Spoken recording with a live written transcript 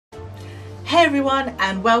Hey everyone,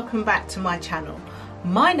 and welcome back to my channel.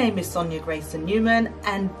 My name is Sonia Greyson-Newman,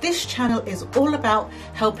 and this channel is all about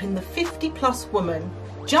helping the 50+ woman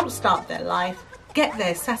jumpstart their life, get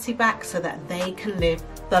their sassy back so that they can live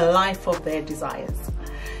the life of their desires.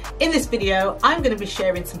 In this video, I'm going to be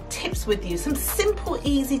sharing some tips with you, some simple,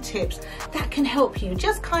 easy tips that can help you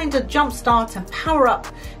just kind of jumpstart and power up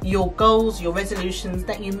your goals, your resolutions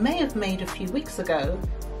that you may have made a few weeks ago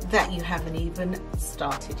that you haven't even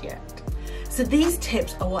started yet. So these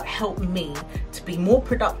tips are what help me to be more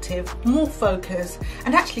productive, more focused,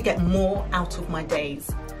 and actually get more out of my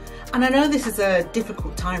days. And I know this is a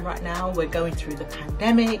difficult time right now. We're going through the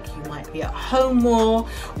pandemic. You might be at home more,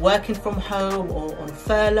 working from home or on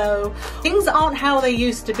furlough. Things aren't how they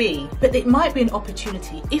used to be, but it might be an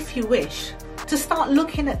opportunity, if you wish, to start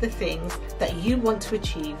looking at the things that you want to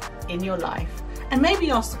achieve in your life. And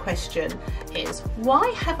maybe ask the question is, why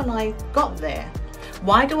haven't I got there?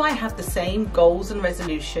 Why do I have the same goals and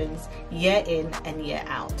resolutions year in and year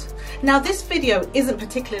out? Now this video isn't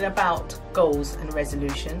particularly about goals and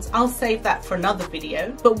resolutions. I'll save that for another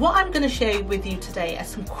video. But what I'm going to share with you today are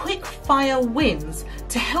some quick fire wins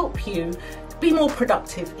to help you be more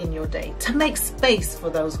productive in your day, to make space for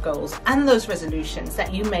those goals and those resolutions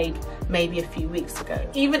that you made maybe a few weeks ago.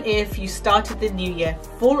 Even if you started the new year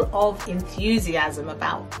full of enthusiasm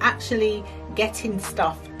about actually getting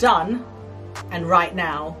stuff done, and right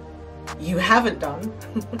now you haven't done,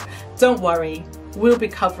 don't worry, we'll be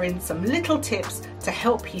covering some little tips to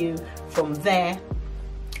help you from there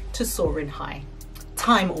to soaring high.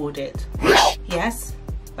 Time audit. Yes,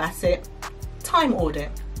 that's it. Time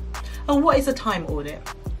audit. And what is a time audit?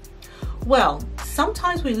 Well,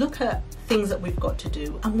 sometimes we look at things that we've got to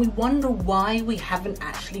do and we wonder why we haven't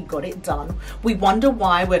actually got it done. We wonder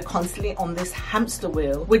why we're constantly on this hamster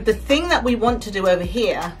wheel with the thing that we want to do over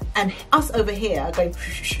here and us over here going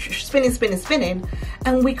spinning, spinning, spinning,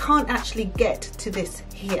 and we can't actually get to this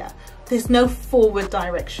here. There's no forward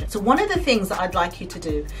direction. So one of the things that I'd like you to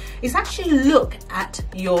do is actually look at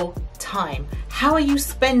your time. How are you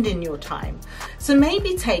spending your time? So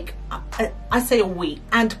maybe take, I say a week,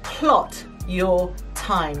 and plot your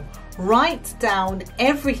time. Write down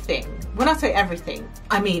everything. When I say everything,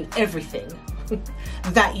 I mean everything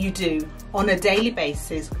that you do on a daily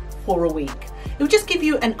basis for a week. It will just give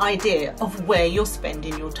you an idea of where you're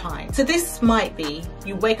spending your time. So this might be,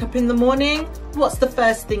 you wake up in the morning, what's the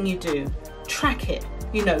first thing you do? Track it.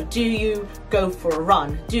 You know, do you go for a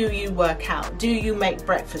run? Do you work out? Do you make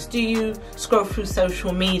breakfast? Do you scroll through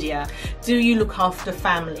social media? Do you look after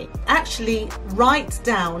family? Actually write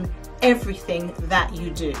down everything that you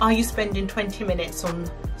do. Are you spending 20 minutes on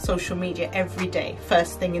social media every day,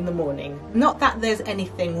 first thing in the morning? Not that there's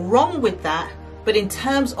anything wrong with that, but in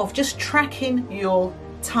terms of just tracking your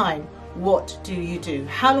time, what do you do?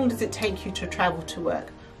 How long does it take you to travel to work?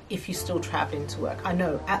 If you're still traveling to work. I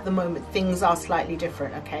know at the moment things are slightly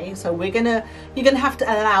different, okay? So you're gonna have to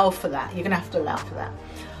allow for that. You're gonna have to allow for that.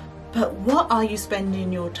 But what are you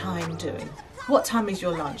spending your time doing? What time is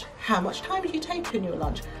your lunch? How much time do you take in your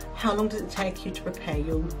lunch? How long does it take you to prepare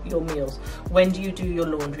your meals? When do you do your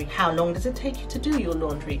laundry? How long does it take you to do your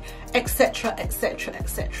laundry? Etc, etc,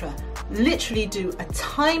 etc. Literally do a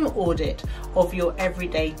time audit of your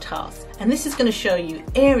everyday tasks. And this is going to show you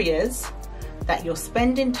areas that you're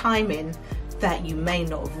spending time in that you may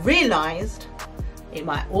not have realized. It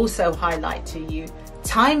might also highlight to you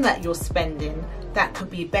time that you're spending that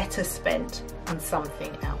could be better spent on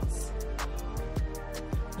something else.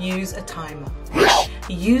 Use a timer.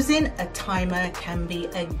 Using a timer can be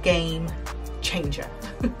a game changer.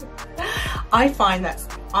 I find that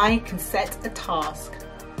I can set a task,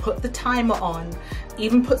 put the timer on,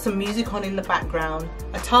 even put some music on in the background,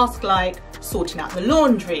 a task like sorting out the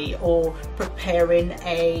laundry or preparing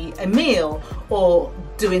a meal or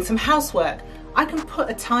doing some housework. I can put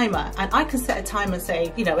a timer and I can set a timer,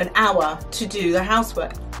 say, you know, an hour to do the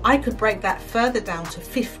housework. I could break that further down to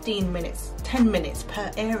 15 minutes, 10 minutes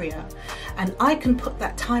per area. And I can put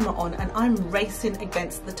that timer on and I'm racing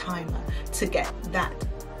against the timer to get that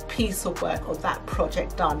piece of work or that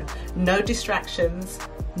project done. No distractions,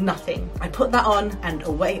 nothing. I put that on and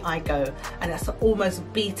away I go. And that's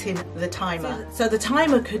almost beating the timer. So the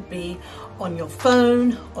timer could be on your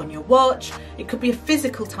phone, on your watch. It could be a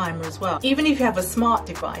physical timer as well. Even if you have a smart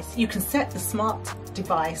device, you can set the smart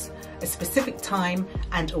device a specific time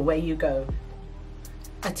and away you go.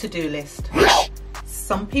 A to-do list.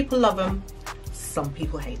 Some people love them, some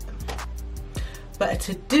people hate them. But a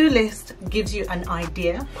to-do list gives you an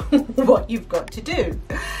idea what you've got to do.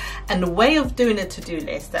 And the way of doing a to-do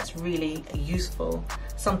list that's really useful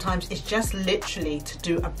sometimes is just literally to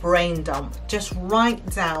do a brain dump. Just write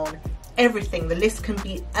down everything. The list can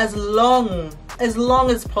be as long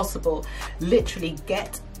as possible. Literally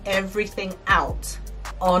get everything out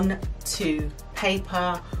onto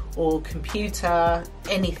paper or computer,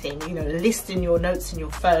 anything, you know, list in your notes in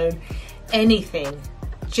your phone, anything.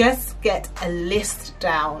 Just get a list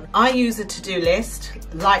down. I use a to-do list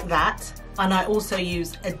like that, and I also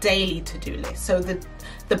use a daily to-do list. So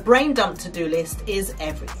the brain dump to-do list is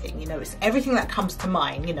everything, you know, it's everything that comes to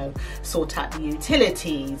mind, you know, sort out the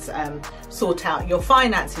utilities, sort out your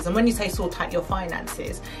finances. And when you say sort out your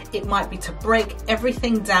finances, it might be to break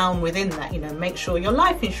everything down within that, you know, make sure your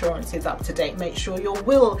life insurance is up to date, make sure your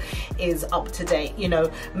will is up to date, you know,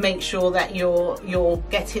 make sure that you're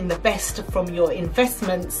getting the best from your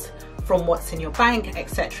investments, from what's in your bank,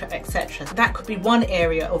 etc, etc. That could be one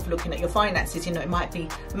area of looking at your finances. You know, it might be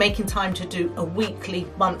making time to do a weekly,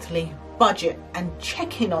 monthly budget and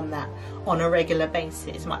checking on that on a regular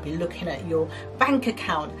basis. It might be looking at your bank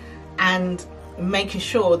account and making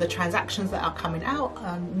sure the transactions that are coming out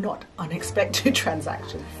are not unexpected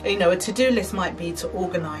transactions. You know, a to-do list might be to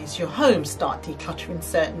organize your home, start decluttering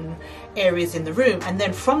certain areas in the room, and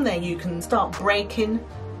then from there you can start breaking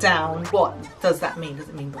down. What does that mean? Does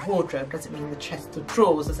it mean the wardrobe? Does it mean the chest of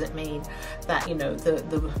drawers? Does it mean that, you know,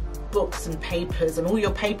 the books and papers and all your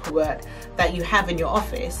paperwork that you have in your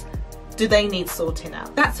office, do they need sorting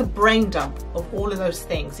out? That's a brain dump of all of those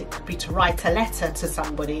things. It could be to write a letter to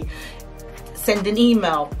somebody, send an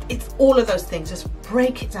email. It's all of those things. Just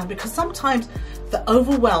break it down, because sometimes the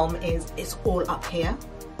overwhelm is it's all up here.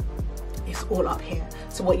 It's all up here.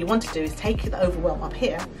 So what you want to do is take the overwhelm up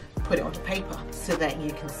here, put it onto paper so that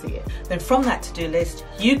you can see it. Then from that to-do list,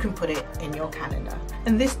 you can put it in your calendar.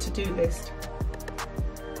 And this to-do list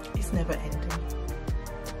is never ending.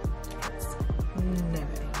 It's never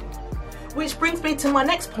ending. Which brings me to my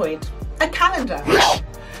next point, a calendar.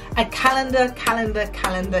 A calendar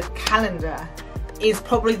is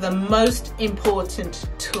probably the most important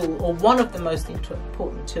tool, or one of the most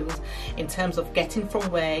important tools, in terms of getting from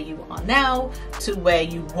where you are now to where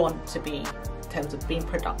you want to be, in terms of being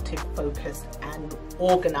productive, focused and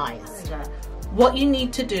organized. What you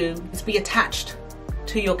need to do is be attached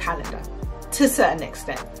to your calendar to a certain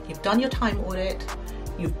extent. You've done your time audit,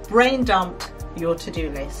 you've brain dumped your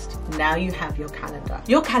to-do list, now you have your calendar.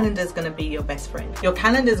 Your calendar is going to be your best friend. Your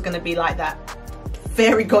calendar is going to be like that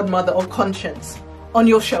fairy godmother of conscience on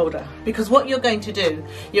your shoulder, because what you're going to do,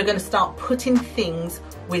 you're going to start putting things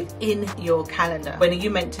within your calendar. When are you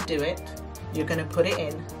meant to do it? You're going to put it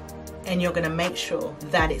in, and you're going to make sure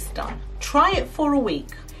that it's done. Try it for a week.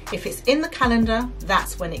 If it's in the calendar,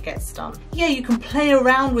 that's when it gets done. Yeah, you can play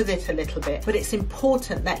around with it a little bit, but it's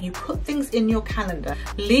important that you put things in your calendar.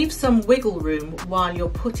 Leave some wiggle room while you're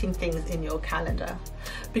putting things in your calendar,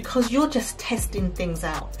 because you're just testing things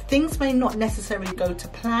out. Things may not necessarily go to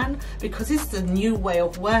plan, because it's a new way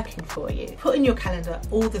of working for you. Put in your calendar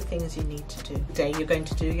all the things you need to do. The day you're going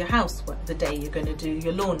to do your housework, the day you're going to do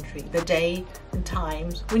your laundry, the day and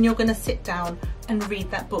times when you're going to sit down and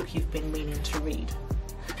read that book you've been meaning to read.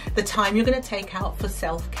 The time you're going to take out for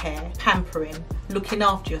self-care, pampering, looking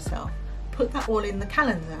after yourself. Put that all in the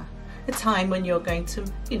calendar. The time when you're going to,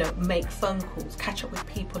 you know, make phone calls, catch up with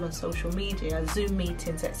people on social media, Zoom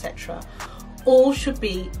meetings, etc. All should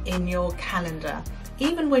be in your calendar.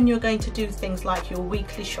 Even when you're going to do things like your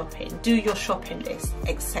weekly shopping, do your shopping list,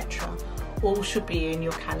 etc. All should be in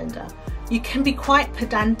your calendar. You can be quite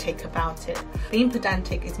pedantic about it. Being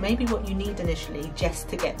pedantic is maybe what you need initially just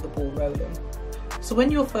to get the ball rolling. So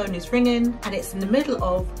when your phone is ringing and it's in the middle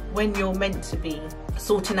of when you're meant to be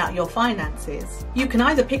sorting out your finances, you can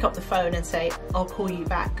either pick up the phone and say, I'll call you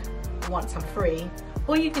back once I'm free,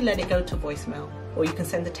 or you can let it go to voicemail, or you can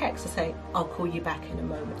send a text and say, I'll call you back in a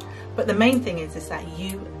moment. But the main thing is that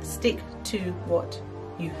you stick to what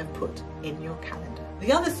you have put in your calendar.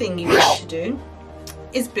 The other thing you need to do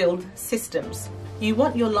is build systems. You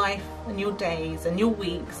want your life and your days and your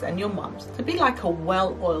weeks and your months to be like a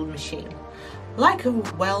well-oiled machine. Like a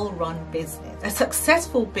well-run business. A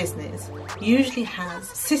successful business usually has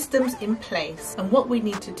systems in place, and what we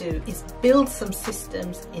need to do is build some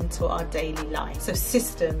systems into our daily life. So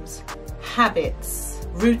systems, habits,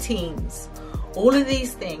 routines, all of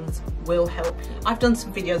these things will help you. I've done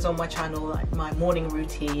some videos on my channel, like my morning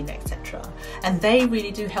routine, etc. And they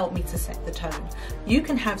really do help me to set the tone. You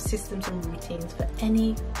can have systems and routines for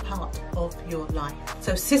any part of your life.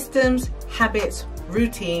 So systems, habits,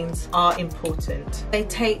 routines are important. They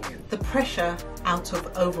take the pressure out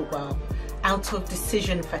of overwhelm, out of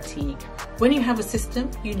decision fatigue, When you have a system,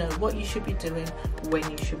 you know what you should be doing, when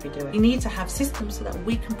you should be doing. You need to have systems so that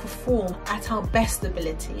we can perform at our best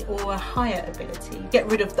ability or a higher ability. Get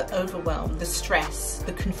rid of the overwhelm, the stress,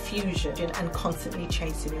 the confusion, and constantly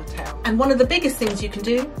chasing your tail. And one of the biggest things you can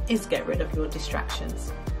do is get rid of your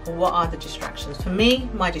distractions. What are the distractions? For me,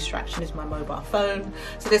 my distraction is my mobile phone.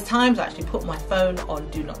 So there's times I actually put my phone on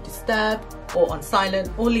do not disturb or on silent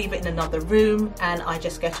or leave it in another room, and I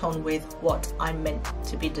just get on with what I'm meant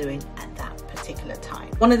to be doing at that particular time.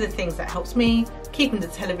 One of the things that helps me, keeping the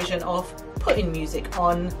television off, putting music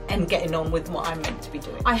on, and getting on with what I'm meant to be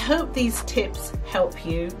doing. I hope these tips help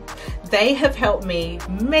you. They have helped me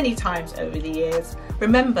many times over the years.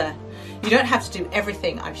 Remember, you don't have to do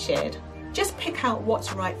everything I've shared. Just pick out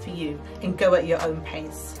what's right for you and go at your own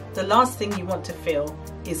pace. The last thing you want to feel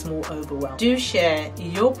is more overwhelmed. Do share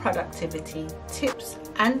your productivity tips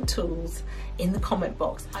and tools in the comment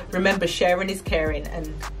box. Remember, sharing is caring,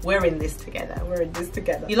 and we're in this together. We're in this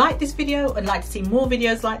together. If you like this video and like to see more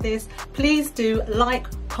videos like this, please do like,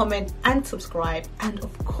 comment and subscribe, and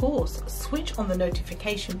of course switch on the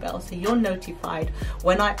notification bell so you're notified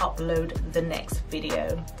when I upload the next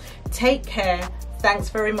video. Take care. Thanks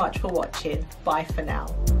very much for watching. Bye for now.